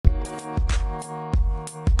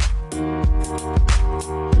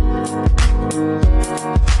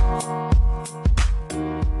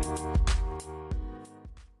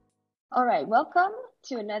All right, welcome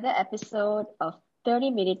to another episode of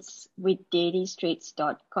 30 Minutes with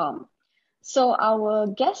dailystraits.com. So our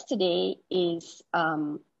guest today is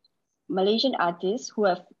Malaysian artist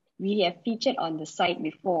we have featured on the site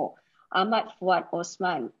before, Ahmad Fuad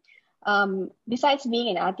Osman. Besides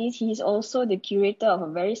being an artist, he is also the curator of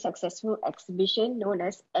a very successful exhibition known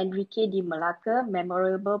as Enrique de Malacca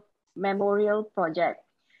Memorial Project.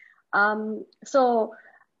 So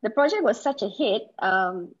the project was such a hit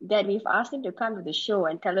that we've asked him to come to the show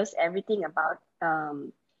and tell us everything about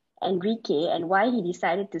Enrique and why he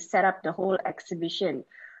decided to set up the whole exhibition.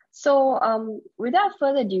 So without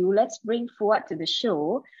further ado, let's bring Fuad to the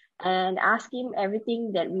show and ask him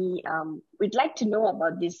everything that we'd like to know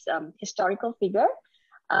about this historical figure.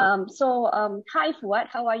 Hi Fuad,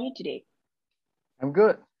 how are you today? I'm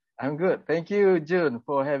good. Thank you, June,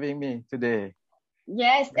 for having me today.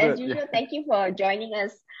 Yes, as usual, thank you for joining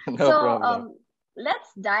us. No problem.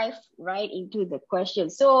 Let's dive right into the question.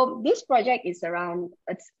 So this project is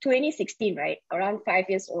it's 2016, right? Around 5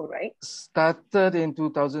 years old, right? Started in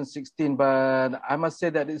 2016, but I must say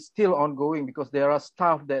that it's still ongoing because there are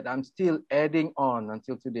stuff that I'm still adding on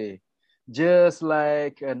until today. Just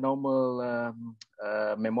like a normal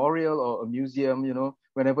memorial or a museum,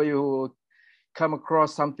 whenever you come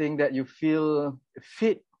across something that you feel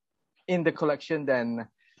fit in the collection, then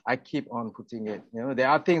I keep on putting it. There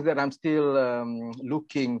are things that I'm still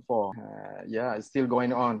looking for. It's still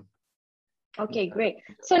going on. Okay, great.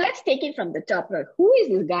 So let's take it from the top. Who is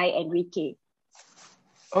this guy, Enrique?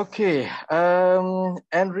 Okay,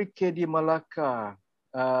 Enrique de Malacca.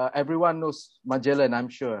 Everyone knows Magellan, I'm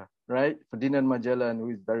sure, right? Ferdinand Magellan, who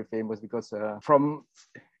is very famous because from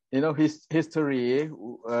his history,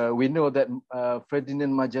 we know that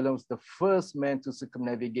Ferdinand Magellan was the first man to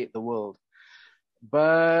circumnavigate the world.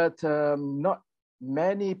 But not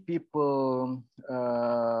many people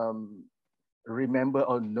remember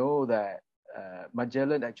or know that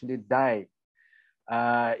Magellan actually died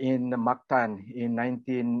in Mactan in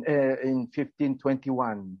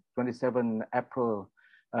 1521, 27 April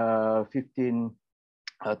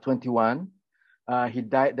 1521. He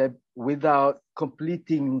died there without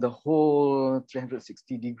completing the whole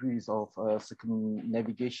 360 degrees of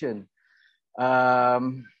circumnavigation.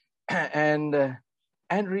 And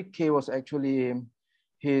Enrique was actually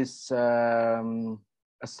his a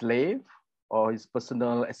slave or his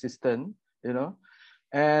personal assistant,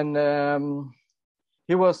 and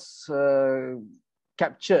he was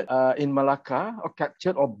captured in Malacca, or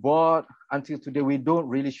captured or bought. Until today, we don't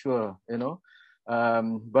really sure,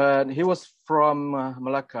 but he was from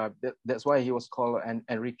Malacca. That's why he was called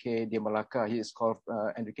Enrique de Malacca. He is called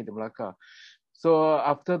Enrique de Malacca. So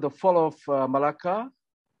after the fall of Malacca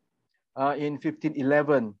in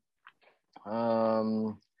 1511,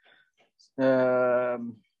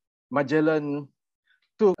 Magellan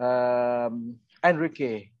took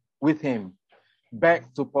Enrique with him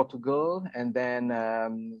back to Portugal, and then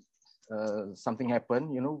something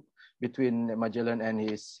happened, between Magellan and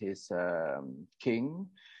his king,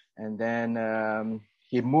 and then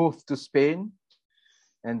he moved to Spain,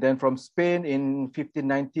 and then from Spain in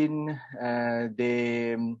 1519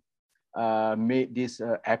 they made this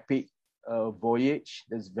epic voyage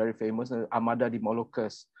that's very famous, Armada de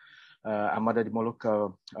Moluccas,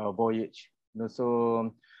 voyage.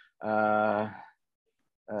 So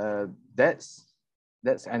that's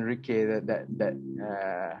Enrique that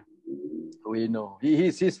we know.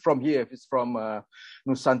 He's from here. He's from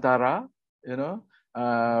Nusantara,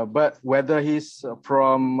 but whether he's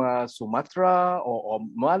from Sumatra or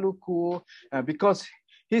Maluku, because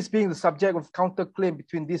he's being the subject of counterclaim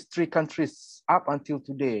between these three countries up until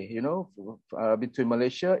today, between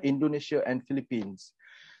Malaysia, Indonesia, and Philippines.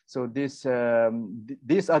 So these are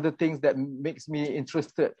the things that makes me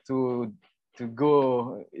interested to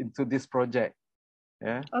go into this project.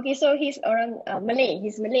 Yeah. Okay, so he's around Malay.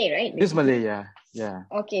 He's Malay, right? He's Malay, yeah.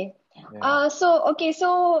 Okay. Yeah.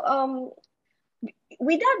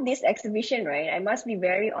 Without this exhibition, right? I must be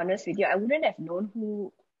very honest with you. I wouldn't have known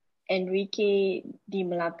who Enrique de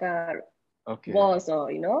Malacca was,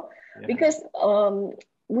 because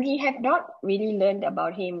we have not really learned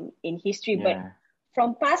about him in history. But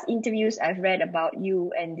from past interviews I've read about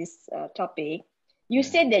you and this topic, you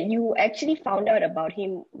said that you actually found out about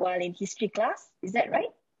him while in history class. Is that right?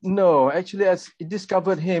 No, actually, I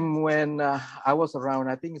discovered him when I was around,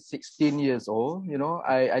 I think, 16 years old.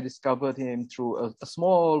 I discovered him through a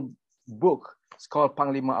small book. It's called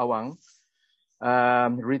Panglima Awang,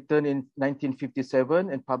 written in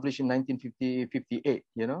 1957 and published in 1958.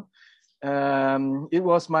 It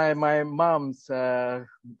was my mom's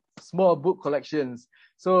small book collections.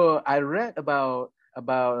 So I read about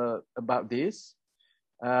about this.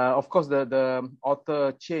 Of course, the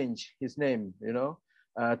author changed his name,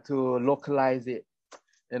 to localize it.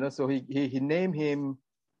 So he named him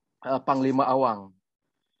Panglima Awang.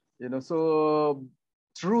 So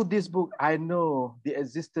through this book, I know the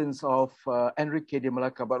existence of Enrique de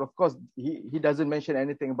Malacca, but of course, he doesn't mention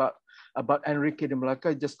anything about Enrique de Malacca.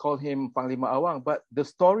 He just called him Panglima Awang. But the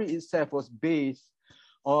story itself was based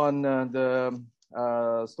on the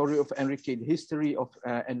story of Enrique, the history of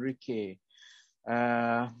Enrique.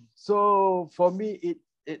 So for me,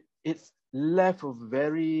 it left a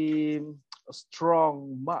very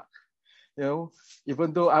strong mark.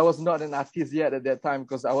 Even though I was not an artist yet at that time,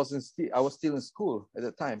 because I was still in school at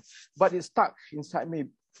that time, but it stuck inside me.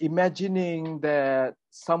 Imagining that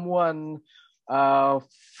someone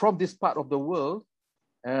from this part of the world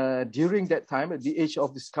during that time, at the age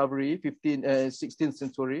of discovery, 16th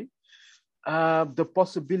century, the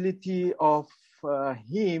possibility of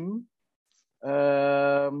him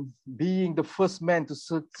being the first man to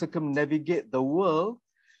circumnavigate the world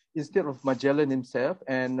instead of Magellan himself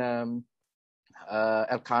and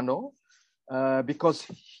Elcano, because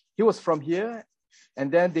he was from here,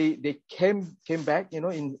 and then they came back, in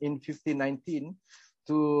 1519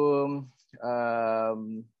 to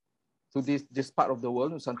this part of the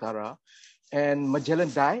world, Nusantara, and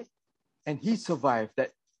Magellan died, and he survived.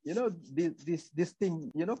 That this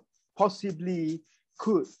thing, possibly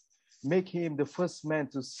could make him the first man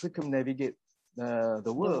to circumnavigate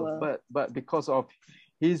the world. But because of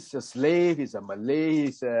he's a slave, he's a Malay,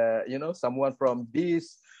 he's someone from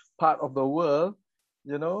this part of the world,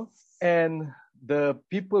 and the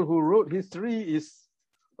people who wrote history is,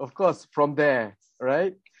 of course, from there,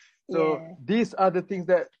 right? So these are the things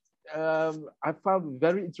that I found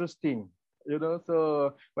very interesting,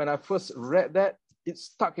 So when I first read that, it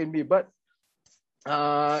stuck in me, but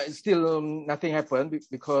still nothing happened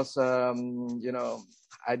because I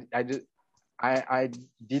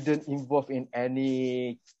didn't involve in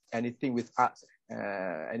anything with arts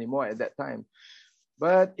anymore at that time.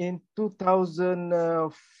 But in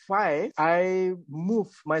 2005, I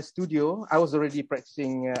moved my studio. I was already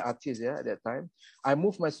practicing artist at that time. I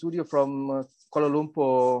moved my studio from Kuala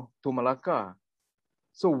Lumpur to Malacca.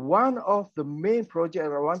 So one of the main projects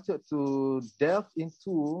I wanted to delve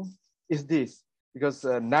into is this, because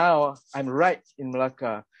now I'm right in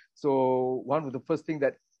Malacca. So one of the first things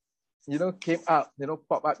that came up,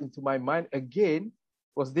 pop up into my mind again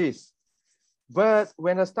was this. But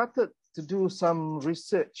when I started to do some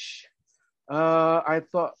research, I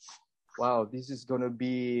thought, wow, this is going to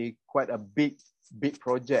be quite a big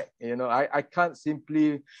project. I can't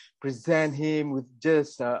simply present him with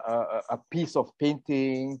just a piece of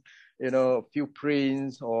painting, a few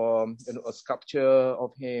prints or a sculpture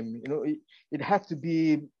of him. It has to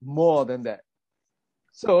be more than that.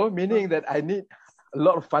 So meaning that I need a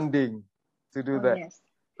lot of funding to do that,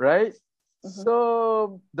 right? Mm-hmm.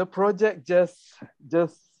 So the project just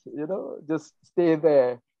stay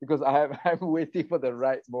there because I'm waiting for the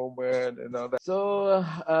right moment and all that. So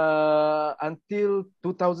until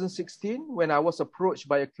 2016, when I was approached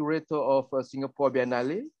by a curator of Singapore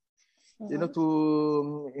Biennale,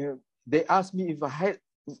 they asked me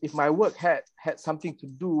if my work had something to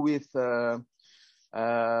do with a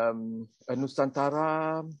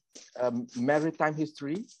Nusantara maritime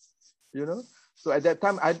history, So at that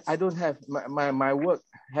time, I don't have my work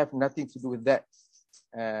have nothing to do with that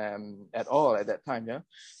at all at that time,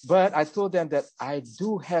 But I told them that I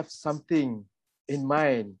do have something in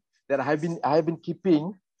mind that I have been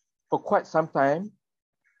keeping for quite some time,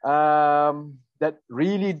 that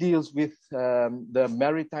really deals with the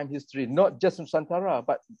maritime history, not just Nusantara,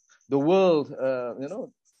 but the world,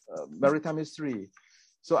 maritime history.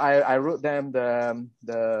 So I wrote them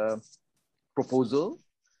the proposal,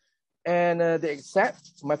 and they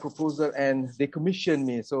accept my proposal and they commissioned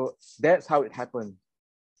me. So that's how it happened.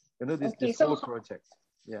 This whole project.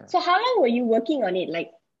 Yeah. So how long were you working on it?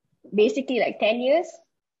 Like basically like 10 years?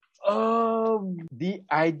 The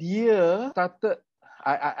idea started.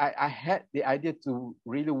 I had the idea to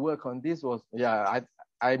really work on this was I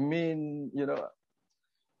mean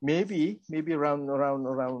maybe around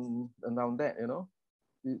that,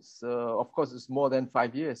 It's of course it's more than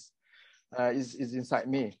 5 years. Is inside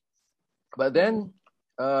me. But then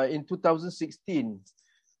in 2016,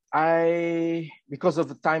 because of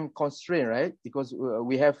the time constraint, right? Because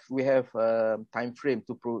we have time frame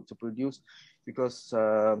to produce, because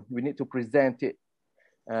we need to present it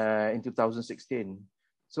in 2016.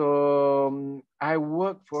 So I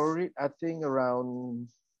worked for it, I think around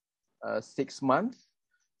 6 months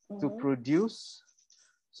to produce.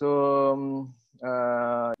 So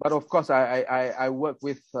But of course, I work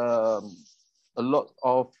with a lot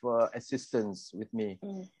of assistants with me.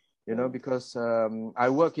 You know, because I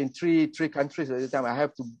work in three countries at the time. I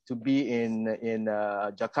have to be in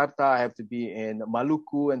Jakarta, I have to be in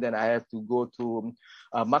Maluku, and then I have to go to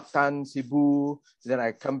Mactan, Cebu. Then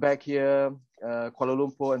I come back here, Kuala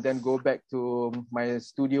Lumpur, and then go back to my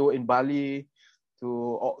studio in Bali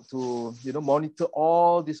to you know, monitor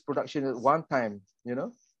all this production at one time. You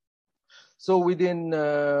know, so within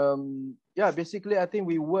basically I think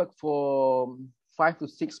we work for 5 to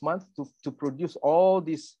 6 months to produce all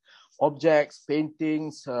these objects,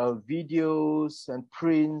 paintings, videos, and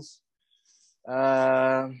prints.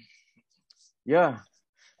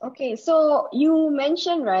 Okay, so you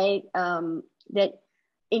mentioned, right, that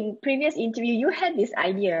in previous interview you had this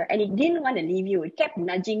idea and it didn't want to leave you. It kept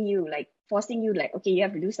nudging you, like forcing you, like, okay, you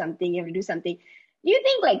have to do something, you have to do something. Do you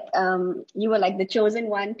think like you were like the chosen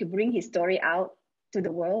one to bring his story out to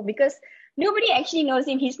the world? Because nobody actually knows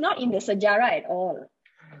him. He's not in the Sejarah at all.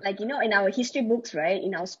 Like, you know, in our history books, right?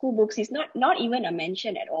 In our school books, he's not even a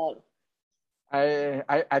mention at all.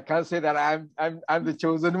 I can't say that I'm the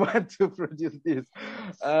chosen one to produce this.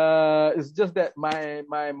 It's just that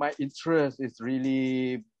my interest is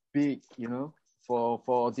really big, you know,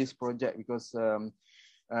 for this project, because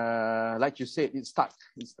like you said, it's stuck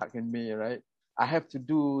in me, right? I have to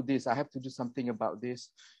do this. I have to do something about this,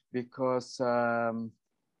 because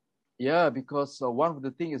because one of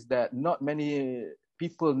the things is that not many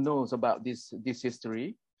people knows about this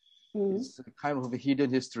history. It's kind of a hidden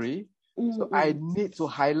history. So I need to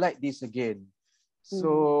highlight this again.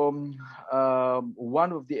 So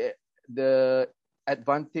one of the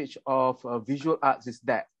advantage of visual arts is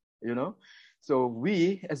that, you know, so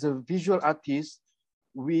we as a visual artist,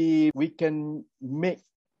 we can make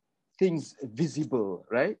things visible,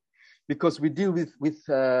 right? Because we deal with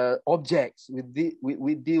objects,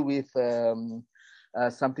 we deal with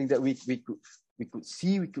something that we could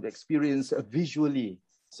see, we could experience visually.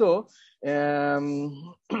 So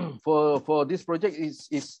for this project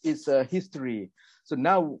is a history. So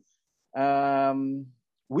now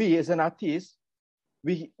we as an artist,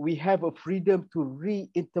 we have a freedom to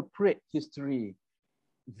reinterpret history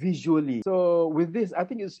visually. So with this, I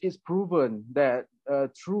think it's proven that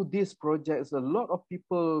through this project, a lot of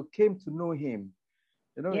people came to know him.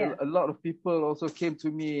 You know, a lot of people also came to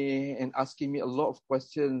me and asking me a lot of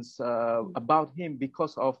questions about him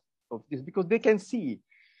because of this, because they can see.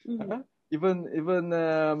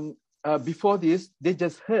 Even before this, they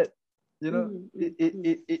just heard. You know,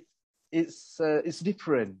 it's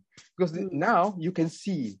different, because now you can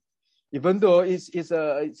see, even though it's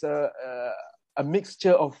a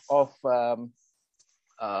mixture of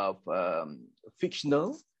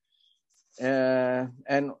fictional and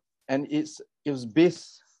it was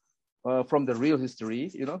based from the real history,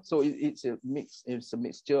 you know. So it's a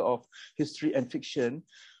mixture of history and fiction,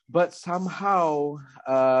 but somehow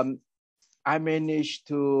I managed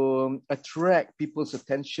to attract people's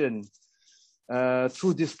attention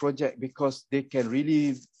through this project, because they can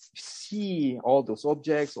really see all those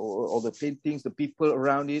objects, or all the paintings, the people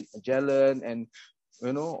around it, Jalan, and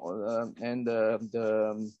you know, and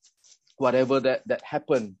the whatever that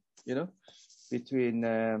happened, you know, between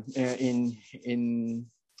in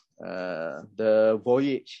the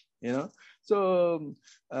voyage, you know. So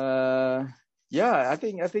I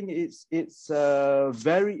think it's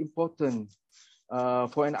very important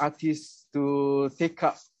for an artist to take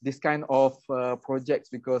up this kind of projects,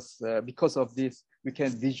 because of this we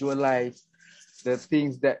can visualize the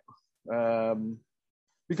things that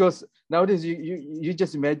because nowadays you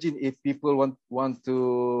just imagine if people want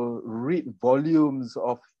to read volumes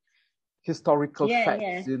of historical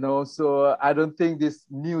facts, you know. So I don't think this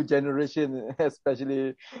new generation,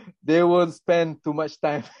 especially, they won't spend too much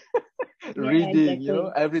time reading, exactly. You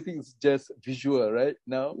know, everything is just visual right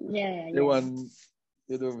now. They want,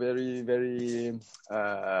 you know, very, very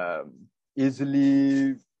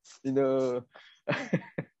easily, you know.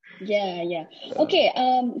 Okay,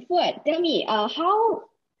 Fuad, tell me, how,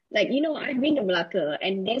 like, you know, I've been to Malacca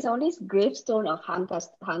and there's always gravestone of Hang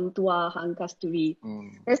Tua, Hang Kasturi.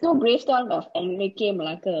 There's no gravestone of Enrique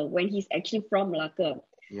Malacca when he's actually from Malacca.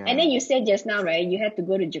 And then you said just now, right, you had to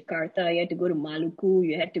go to Jakarta, you had to go to Maluku,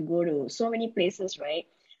 you had to go to so many places, right?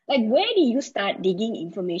 Like, where do you start digging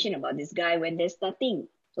information about this guy when there's nothing?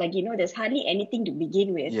 Like, you know, there's hardly anything to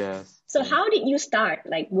begin with. So how did you start?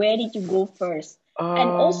 Like, where did you go first? And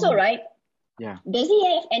also, right, does he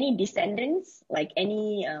have any descendants? Like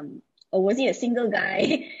any, or was he a single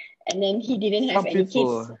guy and then he didn't have any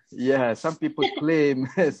kids? Yeah, some people claim,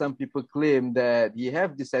 some people claim that he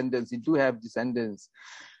have descendants. He do have descendants,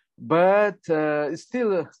 but it's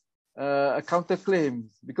still a counterclaim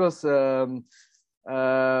because the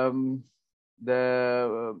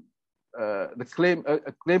claim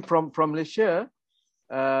a claim from Malaysia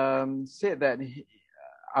said that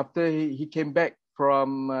after he came back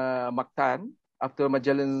from Mactan after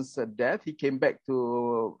Magellan's death, he came back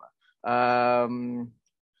to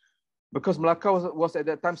because Malacca was at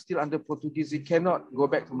that time still under Portuguese. He cannot go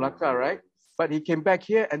back to Malacca, right? But he came back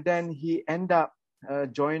here, and then he ended up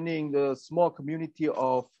joining the small community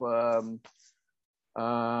of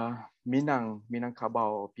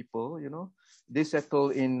Minangkabau people. You know, they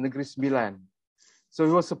settled in Negeri Sembilan. So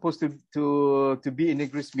he was supposed to be in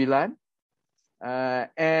Negeri Sembilan,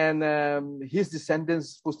 and his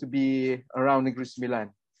descendants supposed to be around Negeri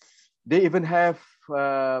Sembilan. They even have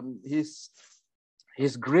his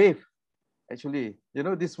grave. Actually, you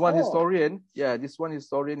know, this one historian,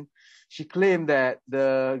 she claimed that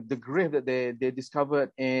the grave that they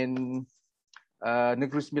discovered in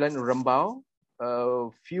Negeri Sembilan, Rembau, a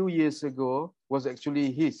few years ago was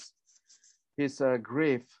actually his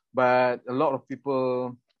grave. But a lot of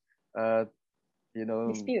people,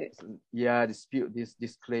 dispute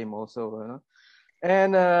this claim also.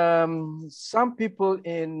 And some people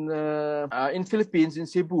in Philippines, in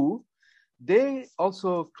Cebu, they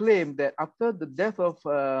also claim that after the death of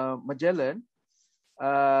Magellan,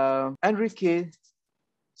 Enrique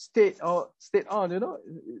stayed on,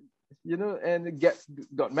 and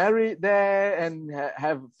got married there and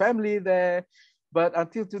have family there. But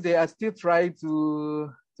until today, I still try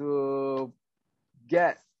to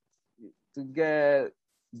get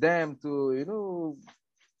them to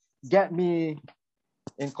get me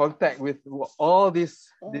in contact with all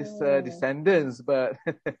these descendants, but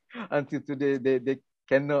until today they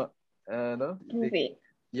cannot prove it.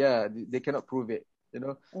 Yeah, they cannot prove it.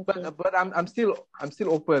 Okay. But I'm still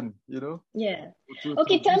open. Yeah.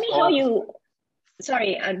 Okay, tell me how you.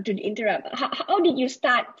 Sorry to interrupt. How did you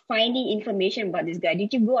start finding information about this guy?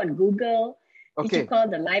 Did you go on Google? Did you call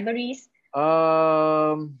the libraries?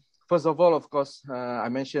 First of all, of course, I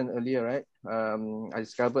mentioned earlier, right? I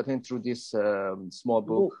discovered him through this small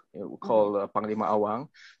book called Panglima Awang.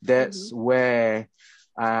 That's where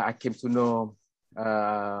I came to know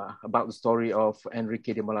about the story of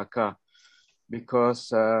Enrique de Malacca,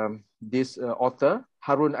 because this author,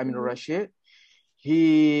 Harun Aminur Rashid,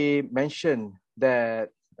 he mentioned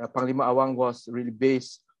that Panglima Awang was really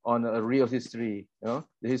based on a real history, the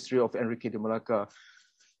history of Enrique de Malacca.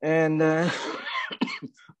 And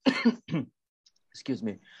excuse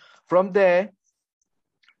me. From there,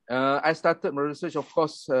 I started my research, of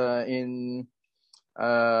course, in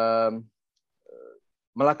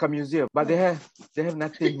Malacca Museum, but they have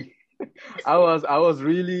nothing. I was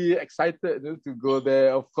really excited to go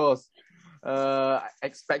there, of course,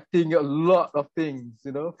 expecting a lot of things,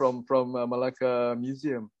 from Malacca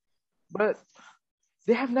Museum, but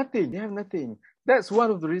they have nothing. That's one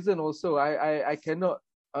of the reasons also I cannot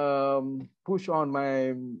push on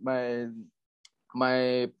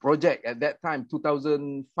my project at that time,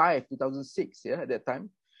 2005, 2006, at that time.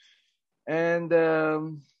 And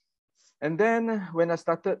then when I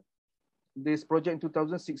started this project in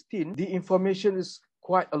 2016, the information is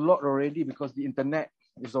quite a lot already because the internet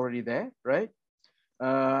is already there, right?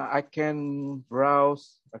 I can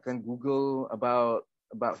browse, I can Google about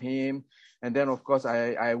him. And then, of course,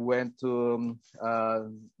 I went to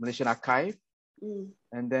Malaysian Archive.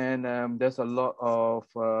 And then there's a lot of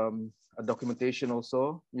documentation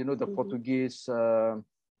also, the Portuguese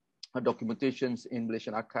documentations in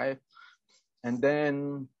Malaysian Archive, and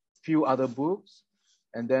then few other books,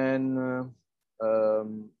 and then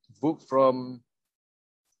books from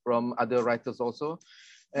other writers also.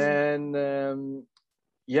 And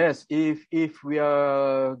yes, if we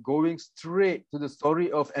are going straight to the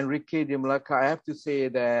story of Enrique de Malacca, I have to say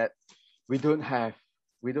that we don't have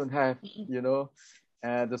the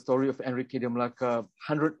story of Enrique de Malacca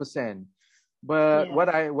 100%. But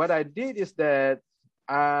what I did is that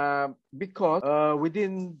because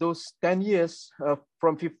within those 10 years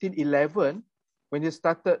from 1511, when he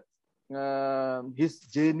started his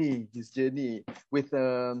journey with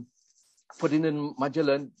Ferdinand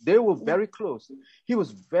Magellan, they were very close. He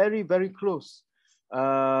was very, very close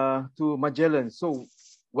to Magellan. So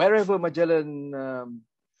wherever Magellan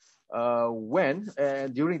went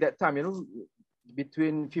during that time,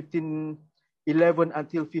 between 1511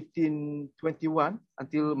 until 1521,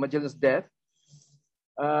 until Magellan's death,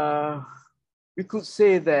 we could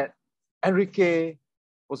say that Enrique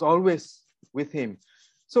was always with him.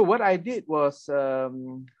 So what I did was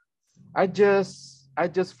I just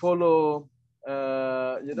follow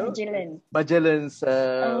Magellan's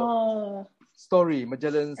story,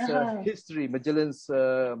 Magellan's Uh-huh. history, Magellan's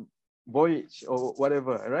voyage or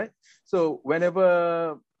whatever, right? So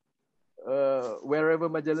whenever wherever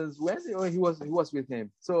Magellan went, he was with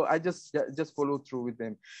him. So I just followed through with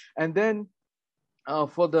him, and then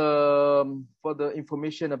for the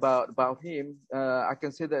information about him, I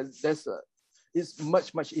can say that it's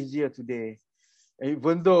much easier today,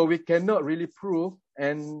 even though we cannot really prove,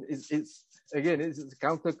 and it's again it's a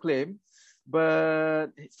counterclaim,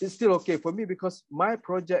 but it's still okay for me because my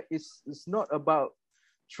project is not about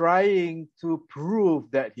trying to prove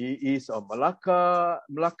that he is a Malaccan,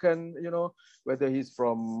 whether he's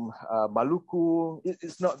from Maluku.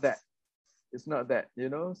 It's not that. It's not that,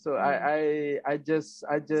 So I just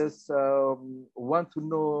want to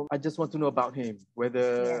know. I just want to know about him,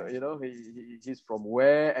 whether he's from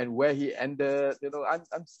where and where he ended.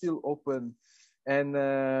 I'm still open, and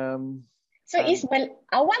So is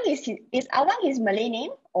Awang is Awang his Malay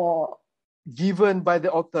name, or given by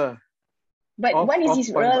the author. but what is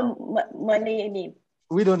his real Malay name?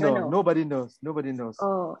 We don't know. Nobody knows.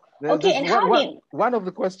 Oh, okay. And how did one of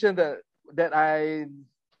the questions that I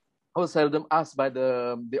was seldom asked by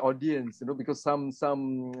the audience, because some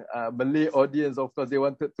Malay audience, of course, they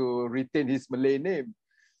wanted to retain his Malay name.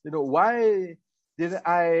 Why did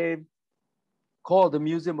I call the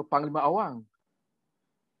museum of Panglima Awang?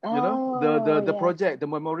 The project, the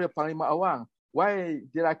memorial of Panglima Awang. Why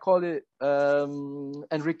did I call it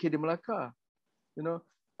Enrique de Malacca?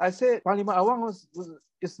 I said Panglima Awang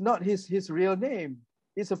is not his real name.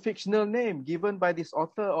 It's a fictional name given by this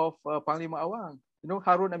author of Panglima Awang,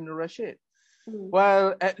 Harun Aminur Rashid.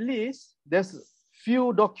 Well, at least there's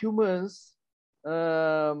few documents.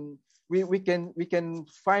 We can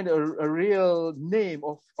find a real name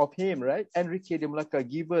of him, right? Enrique de Malacca,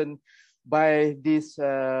 given by this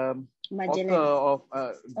given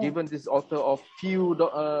this author of few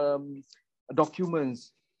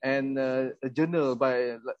documents and a journal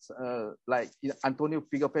by like Antonio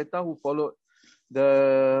Pigafetta, who followed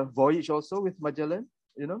the voyage also with Magellan,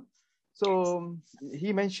 So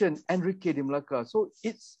he mentioned Enrique de Malacca. So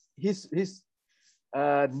it's his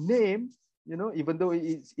name, even though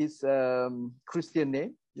it's Christian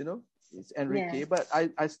name, it's Enrique, but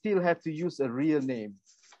I still have to use a real name.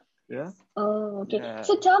 Yeah. Oh, okay. Yeah.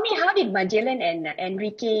 So tell me, how did Magellan and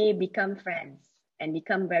Enrique become friends and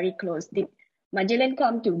become very close? Did Magellan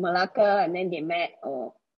come to Malacca and then they met,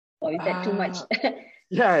 or is that too much?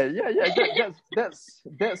 Yeah.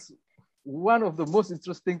 That's one of the most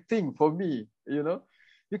interesting thing for me,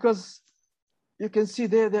 because you can see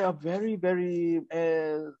they are very, very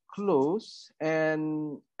close,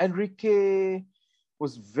 and Enrique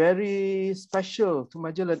was very special to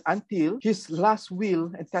Magellan until his last will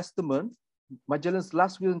and testament. Magellan's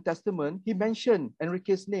last will and testament, he mentioned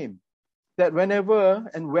Enrique's name, that whenever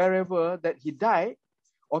and wherever that he died,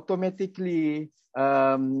 automatically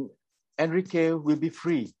Enrique will be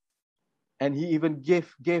free. And he even gave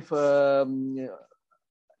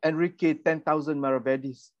Enrique 10,000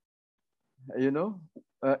 maravedis,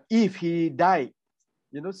 if he died,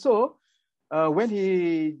 So when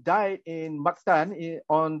he died in Mactan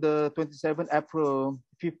on the 27th April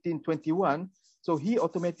 1521, so he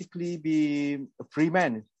automatically be a free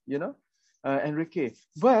man, Enrique.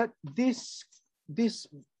 But this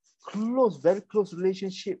very close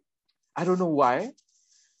relationship, I don't know why,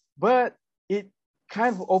 but it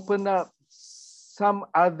kind of opened up some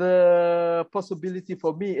other possibility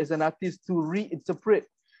for me as an artist to reinterpret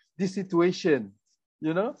this situation,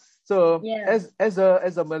 So as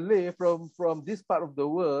a Malay from this part of the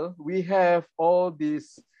world, we have all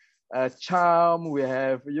this charm. We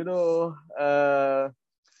have a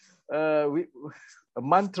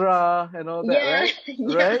mantra and all that, right?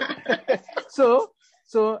 Right. So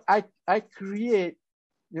I create.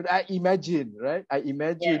 I imagine, right? I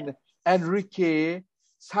imagine Enrique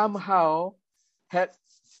somehow had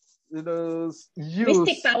used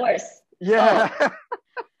mystic powers. Yeah.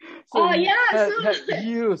 So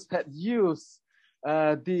had used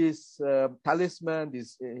this talisman,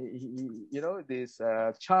 this this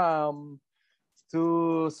charm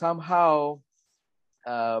to somehow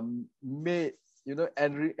make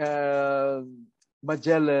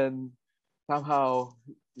Magellan somehow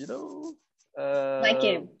like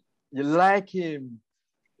him. You like him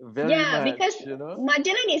very much. Because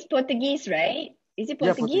Magellan is Portuguese, right? Is it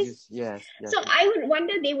Portuguese? Yeah, Portuguese. Yes. So I would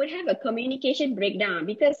wonder they would have a communication breakdown,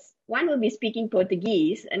 because one will be speaking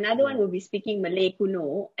Portuguese, another one will be speaking Malay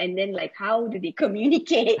Kuno, and then how do they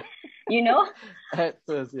communicate? At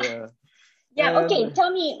first, yeah. Yeah. Okay.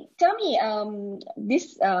 Tell me.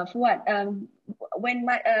 This Fuad. When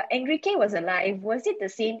Enrique was alive, was it the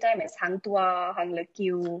same time as Hang Tuah, Hang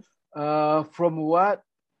Lekyu? From what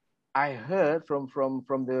I heard from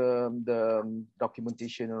the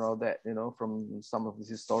documentation and all that, from some of the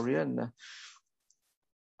historian,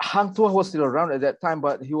 Hang Tuah was still around at that time,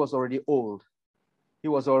 but he was already old. He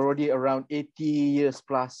was already around 80 years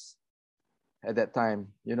plus at that time,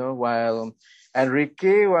 while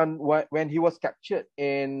Enrique, when he was captured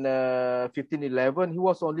in 1511, he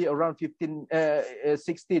was only around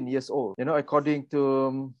 16 years old, according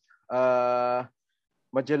to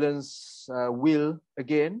Magellan's will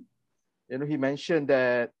again. He mentioned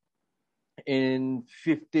that in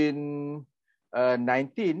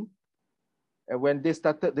 1519, when they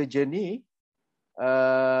started the journey,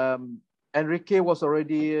 Enrique was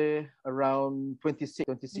already around 26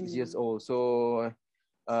 years old. So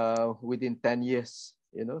within 10 years,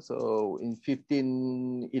 so in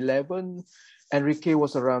 1511, Enrique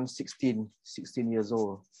was around 16 years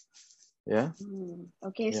old. Yeah.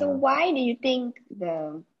 Okay. So why do you think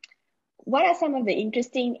what are some of the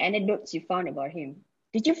interesting anecdotes you found about him?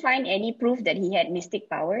 Did you find any proof that he had mystic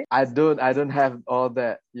powers? I don't have all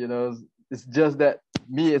that, it's just that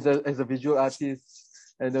me as a visual artist,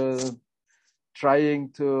 trying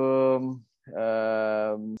to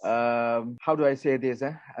how do I say this?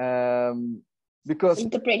 Because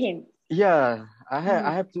interpret him. Yeah, I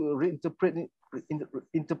have to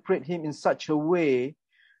interpret him in such a way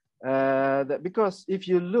that, because if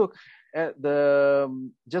you look at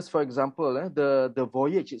just for example, the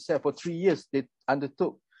voyage itself, for 3 years they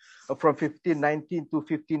undertook, from 1519 to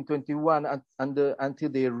 1521 until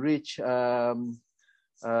they reach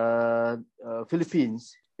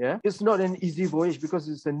Philippines. Yeah, it's not an easy voyage because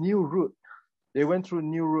it's a new route. They went through a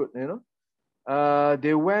new route.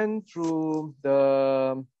 They went through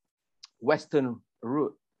the western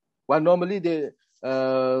route. Well, normally the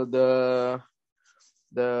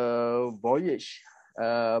voyage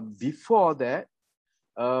before that,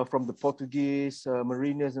 from the Portuguese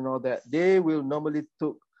mariners and all that, they will normally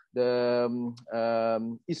took the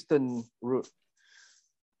eastern route.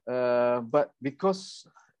 But because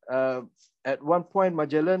at one point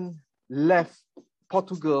Magellan left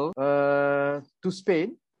Portugal to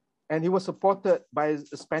Spain, and he was supported by a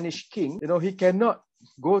Spanish king, he cannot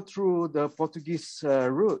go through the Portuguese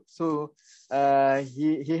route. So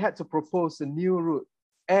he had to propose a new route.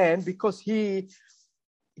 And because he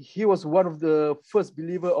was one of the first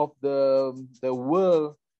believer of the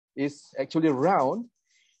world is actually round,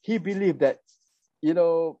 he believed that,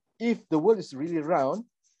 if the world is really round,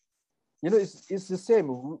 it's the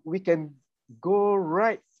same. We can go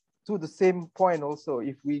right to the same point also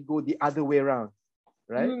if we go the other way around,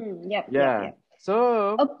 right? Yep.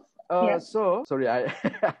 So, so sorry, I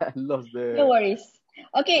lost the. No worries.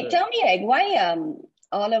 Okay, tell me, like, why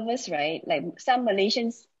all of us, right? Like some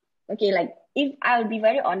Malaysians. Okay, like, if I'll be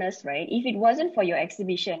very honest, right? If it wasn't for your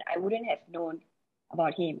exhibition, I wouldn't have known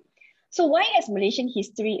about him. So why has Malaysian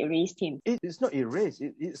history erased him? It's not erased.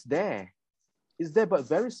 It's there. It's there, but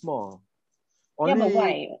very small. Yeah, but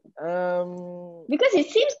why? Because it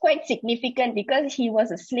seems quite significant, because he was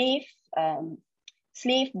a slave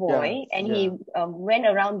boy, and he went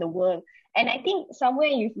around the world. And I think somewhere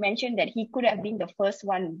you've mentioned that he could have been the first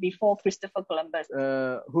one before Christopher Columbus.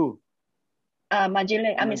 Who?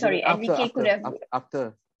 Magellan. Enrique could have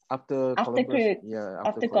after Columbus.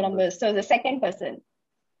 After Columbus. So the second person.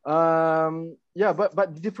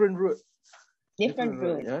 But different route. Different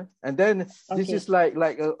route. Yeah, and then this is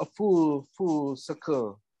like a full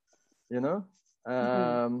circle,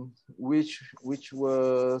 which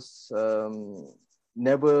was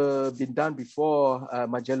never been done before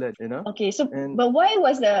Magellan. Okay, so but why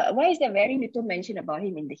is there very little mention about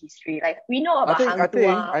him in the history? Like, we know about Hang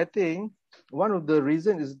Tuah. I think one of the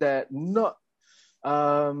reasons is that not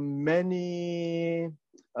many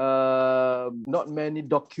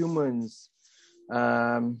documents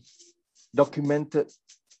documented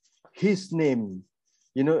his name.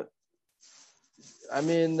 I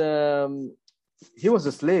mean, he was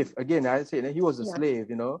a slave. Again, I say that he was a slave,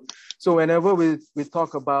 So whenever we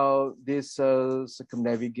talk about this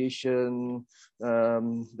circumnavigation,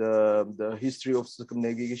 the history of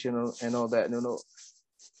circumnavigation and all that,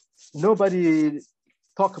 nobody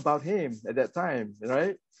talk about him at that time,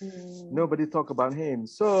 right? Nobody talk about him.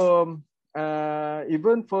 So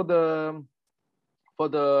even for the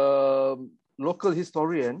local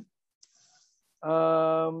historian,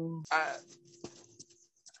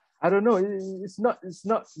 I don't know. It's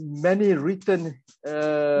not many written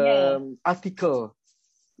article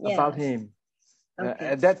about him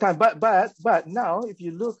at that time. But now, if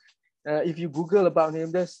you look, if you Google about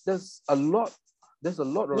him, there's a lot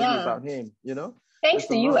already about him. Thanks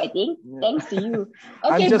That's a to you, lot. I think. Yeah. Thanks to you.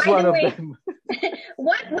 I'm Okay, just by one the of way, them.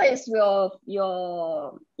 what was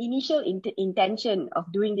your initial intention of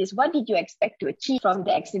doing this? What did you expect to achieve from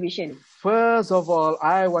the exhibition? First of all,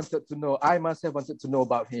 I must have wanted to know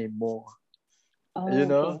about him more. Oh,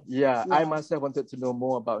 okay. Yeah, I Yeah. must have wanted to know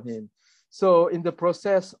more about him. So in the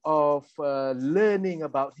process of learning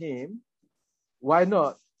about him, why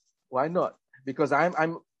not? Why not? Because I'm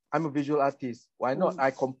a visual artist. Why not? Mm.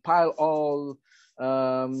 I compile all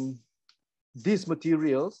these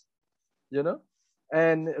materials,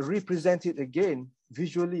 and represent it again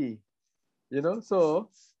visually, So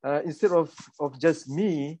instead of just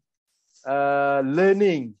me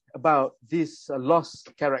learning about this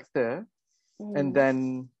lost character, and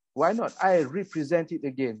then why not I represent it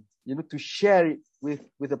again, to share it with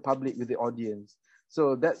the public, with the audience.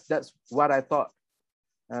 So that's what I thought.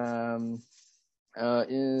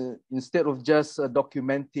 Instead of just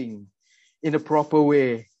documenting in a proper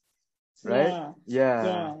way, right?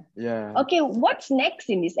 Yeah. Yeah. Okay, what's next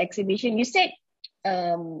in this exhibition? You said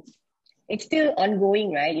it's still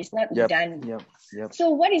ongoing, right? It's not Yep. done. Yep. So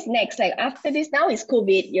what is next? Like after this, now it's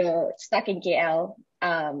COVID, you're stuck in KL.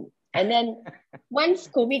 And then once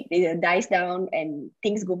COVID dies down and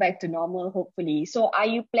things go back to normal, hopefully. So are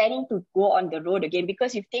you planning to go on the road again?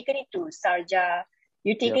 Because you've taken it to Sharjah,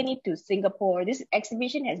 you've taken it to Singapore. This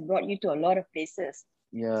exhibition has brought you to a lot of places.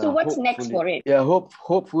 Yeah. So what's next for it? Yeah,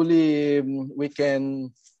 hopefully we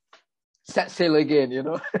can set sail again,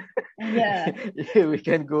 Yeah. We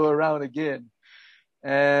can go around again.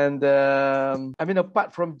 And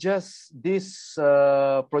apart from just this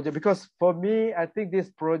project, because for me, I think this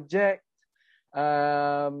project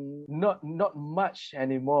not much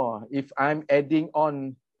anymore. If I'm adding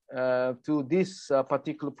on to this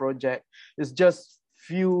particular project, it's just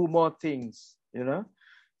few more things,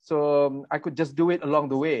 So I could just do it along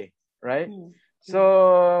the way, right?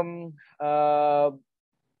 So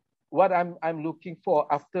what I'm looking for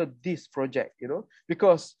after this project,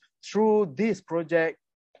 because through this project,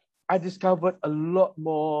 I discovered a lot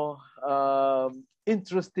more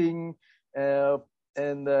interesting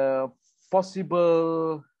and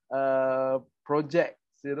possible projects,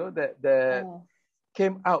 that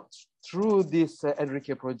came out through this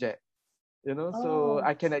Enrique project, So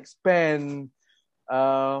I can expand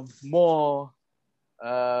more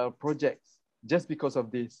projects just because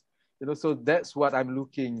of this, So that's what I'm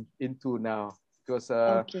looking into now, because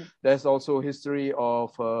there's also history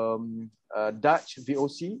of Dutch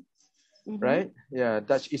VOC, right? Yeah,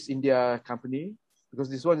 Dutch East India Company, because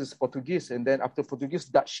this one is Portuguese, and then after Portuguese,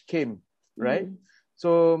 Dutch came, right?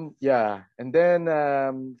 So yeah, and then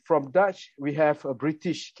from Dutch we have a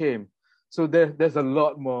British came, so there's a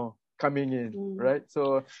lot more coming in, right?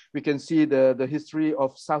 So we can see the history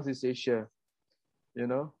of Southeast Asia,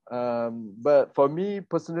 but for me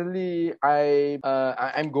personally,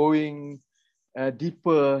 I'm going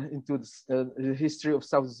deeper into the history of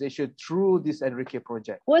Southeast Asia through this Enrique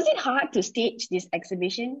project. Was it hard to stage this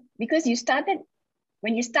exhibition? Because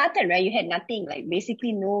when you started, right, you had nothing, like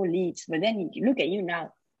basically no leads, but then you look at you now.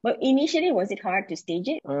 But initially, was it hard to stage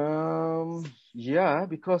it? Yeah,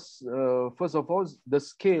 because first of all, the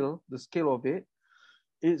scale of it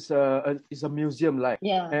is a museum like.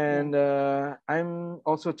 And I'm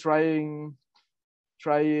also trying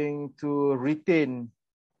to retain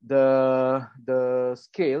the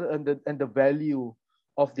scale and the value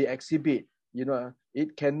of the exhibit.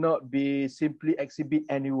 It cannot be simply exhibit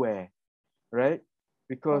anywhere, right?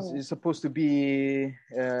 Because it's supposed to be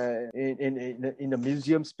in a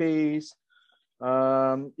museum space.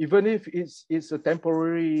 Even if it's a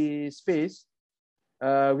temporary space,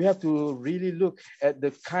 we have to really look at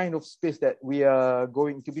the kind of space that we are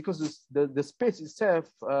going to, because the space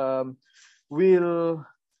itself will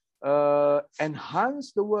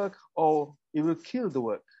enhance the work, or it will kill the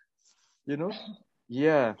work,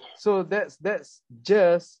 Yeah, so that's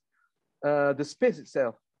just the space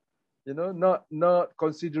itself, not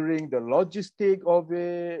considering the logistic of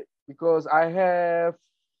it, because I have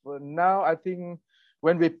now, I think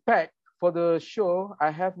when we pack for the show, I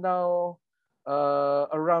have now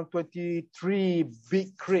around 23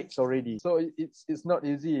 big crates already. So it's not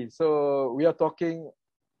easy. So we are talking,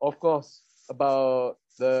 of course, about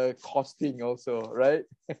the costing also, right?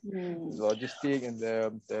 Logistic and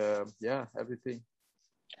the everything.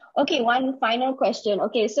 Okay, one final question.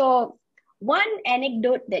 Okay, so one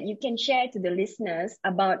anecdote that you can share to the listeners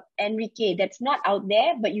about Enrique that's not out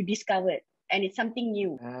there, but you discovered, and it's something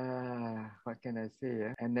new. What can I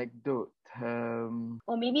say? Anecdote.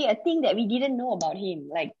 Or maybe a thing that we didn't know about him,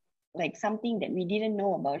 like something that we didn't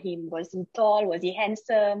know about him. Was he tall? Was he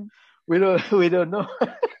handsome? We don't know.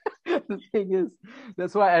 The thing is,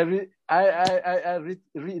 that's why I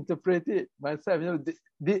reinterpret it myself.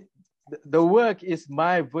 The work is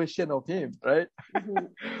my version of him, right?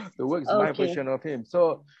 The work is my Okay. version of him.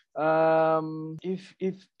 So if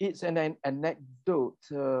it's an anecdote,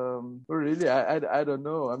 really, I don't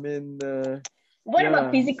know. I mean, What about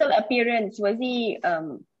yeah. physical appearance? Was he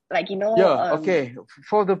like Yeah, okay.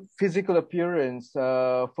 For the physical appearance,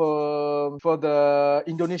 for the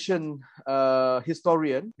Indonesian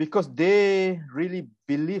historian, because they really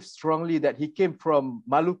believe strongly that he came from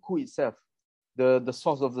Maluku itself, the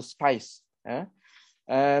source of the spice.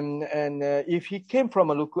 And if he came from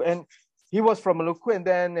Maluku, and he was from Maluku, and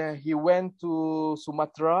then he went to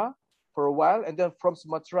Sumatra for a while, and then from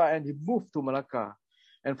Sumatra, and he moved to Malacca,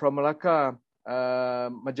 and from Malacca,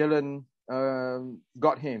 Magellan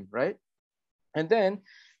got him, right? And then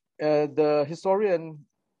the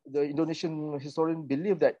Indonesian historian,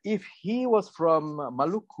 believed that if he was from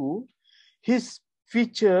Maluku, his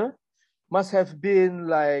feature must have been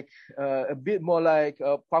like a bit more like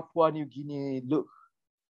a Papua New Guinea look.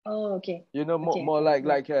 Oh, okay. More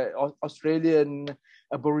like Australian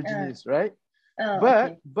Aborigines, right?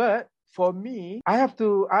 Okay. But for me, I have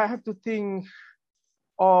to think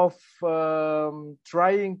of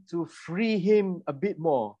trying to free him a bit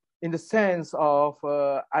more, in the sense of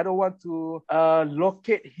I don't want to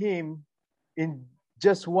locate him in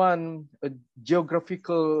just one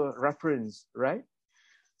geographical reference, right?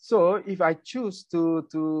 So if I choose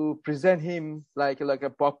to present him like a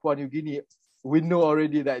Papua New Guinea, we know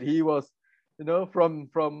already that he was,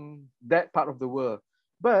 from that part of the world.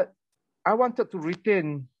 But I wanted to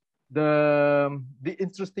retain the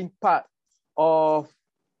interesting part of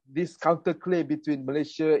this counterclay between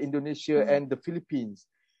Malaysia, Indonesia, and the Philippines.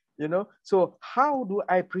 So how do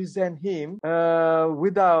I present him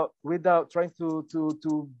without trying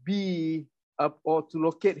to be up or to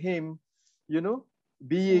locate him,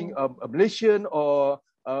 being a Malaysian or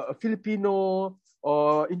a Filipino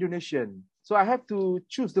or Indonesian. So I have to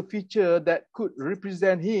choose the feature that could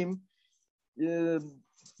represent him,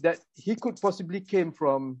 that he could possibly came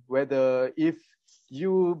from. Whether if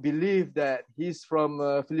you believe that he's from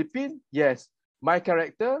Philippines, yes, my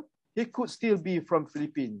character, he could still be from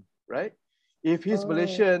Philippines, right? If he's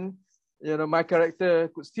Malaysian, my character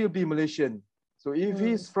could still be Malaysian. So if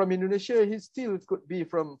he's from Indonesia, he still could be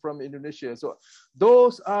from Indonesia. So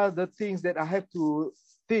those are the things that I have to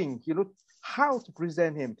think, how to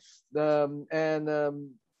present him.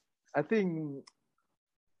 I think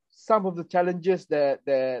some of the challenges that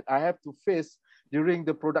I have to face during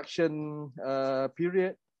the production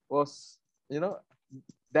period was,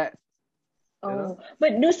 that.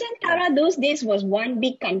 But Nusantara those days was one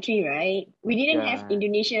big country, right? We didn't have Yeah.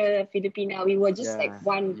 Indonesia, Filipina. We were just like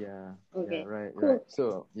one. Yeah. Okay. Right. Cool. Right.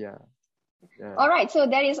 So yeah. All right, so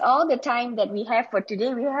that is all the time that we have for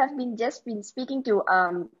today. We have been speaking to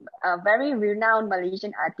a very renowned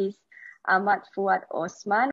Malaysian artist, Ahmad Fuad Osman.